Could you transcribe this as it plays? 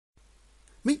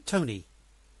Meet Tony.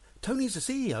 Tony is the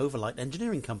CEO of a light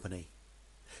engineering company.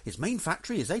 His main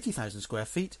factory is 80,000 square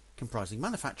feet, comprising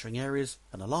manufacturing areas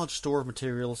and a large store of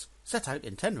materials set out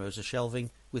in 10 rows of shelving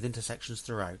with intersections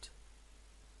throughout.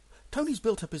 Tony's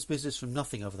built up his business from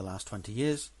nothing over the last 20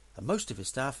 years, and most of his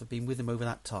staff have been with him over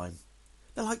that time.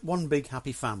 They're like one big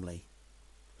happy family.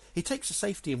 He takes the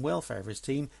safety and welfare of his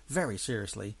team very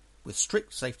seriously, with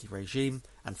strict safety regime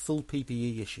and full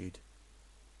PPE issued.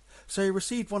 So he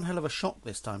received one hell of a shock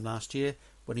this time last year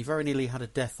when he very nearly had a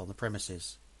death on the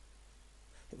premises.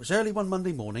 It was early one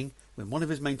Monday morning when one of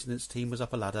his maintenance team was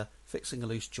up a ladder fixing a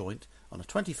loose joint on a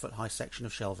 20-foot high section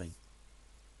of shelving.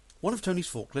 One of Tony's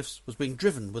forklifts was being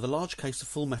driven with a large case of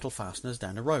full metal fasteners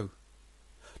down a row.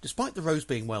 Despite the rows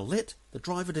being well lit, the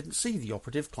driver didn't see the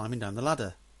operative climbing down the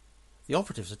ladder. The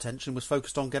operative's attention was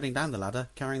focused on getting down the ladder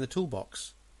carrying the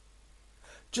toolbox.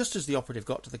 Just as the operative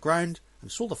got to the ground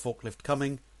and saw the forklift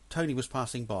coming, Tony was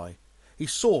passing by. He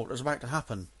saw what was about to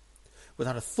happen.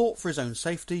 Without a thought for his own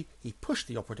safety, he pushed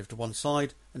the operative to one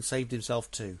side and saved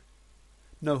himself too.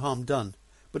 No harm done,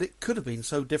 but it could have been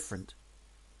so different.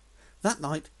 That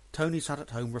night, Tony sat at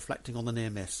home reflecting on the near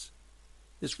miss.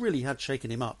 This really had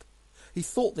shaken him up. He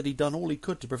thought that he'd done all he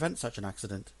could to prevent such an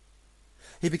accident.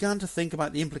 He began to think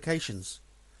about the implications.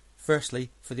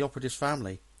 Firstly, for the operative's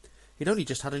family. He'd only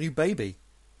just had a new baby.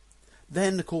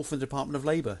 Then a call from the Department of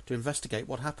Labour to investigate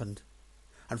what happened.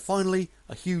 And finally,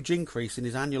 a huge increase in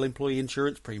his annual employee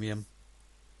insurance premium.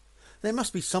 There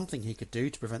must be something he could do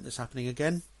to prevent this happening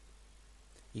again.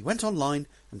 He went online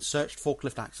and searched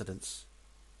forklift accidents.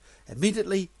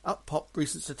 Immediately, up popped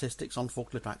recent statistics on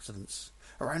forklift accidents.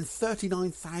 Around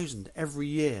 39,000 every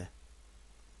year.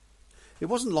 It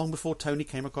wasn't long before Tony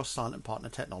came across Silent Partner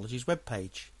Technologies'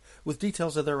 webpage, with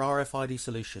details of their RFID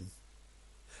solution.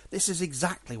 This is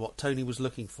exactly what Tony was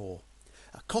looking for.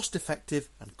 A cost-effective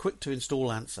and quick-to-install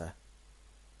answer.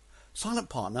 Silent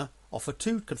Partner offer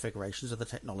two configurations of the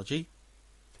technology.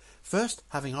 First,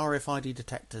 having RFID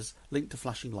detectors linked to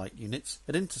flashing light units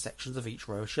at intersections of each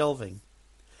row of shelving.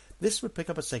 This would pick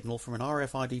up a signal from an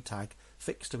RFID tag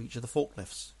fixed to each of the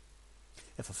forklifts.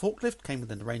 If a forklift came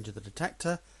within the range of the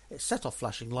detector, it set off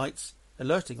flashing lights,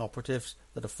 alerting operatives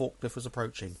that a forklift was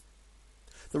approaching.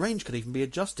 The range could even be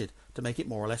adjusted to make it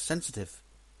more or less sensitive.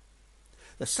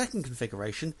 The second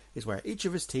configuration is where each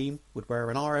of his team would wear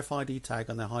an RFID tag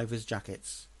on their high-vis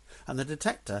jackets, and the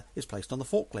detector is placed on the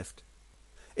forklift.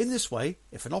 In this way,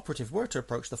 if an operative were to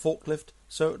approach the forklift,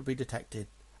 so it would be detected,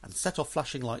 and set off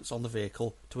flashing lights on the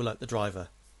vehicle to alert the driver.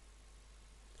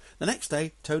 The next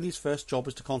day, Tony's first job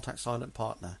was to contact Silent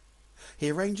Partner.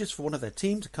 He arranges for one of their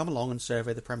team to come along and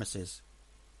survey the premises.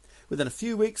 Within a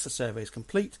few weeks, the survey is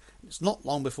complete, and it's not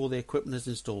long before the equipment is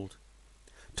installed.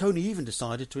 Tony even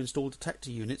decided to install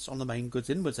detector units on the main goods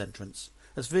inwards entrance,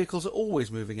 as vehicles are always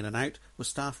moving in and out with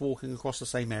staff walking across the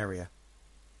same area.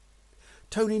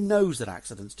 Tony knows that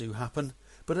accidents do happen,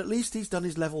 but at least he's done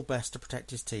his level best to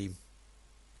protect his team.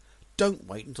 Don't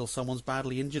wait until someone's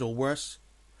badly injured or worse.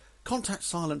 Contact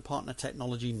Silent Partner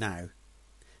Technology now.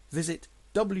 Visit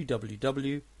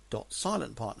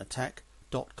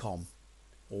www.silentpartnertech.com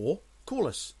or call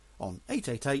us on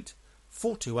 888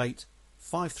 428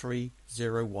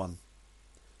 5301,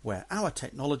 where our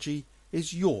technology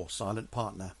is your silent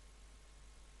partner.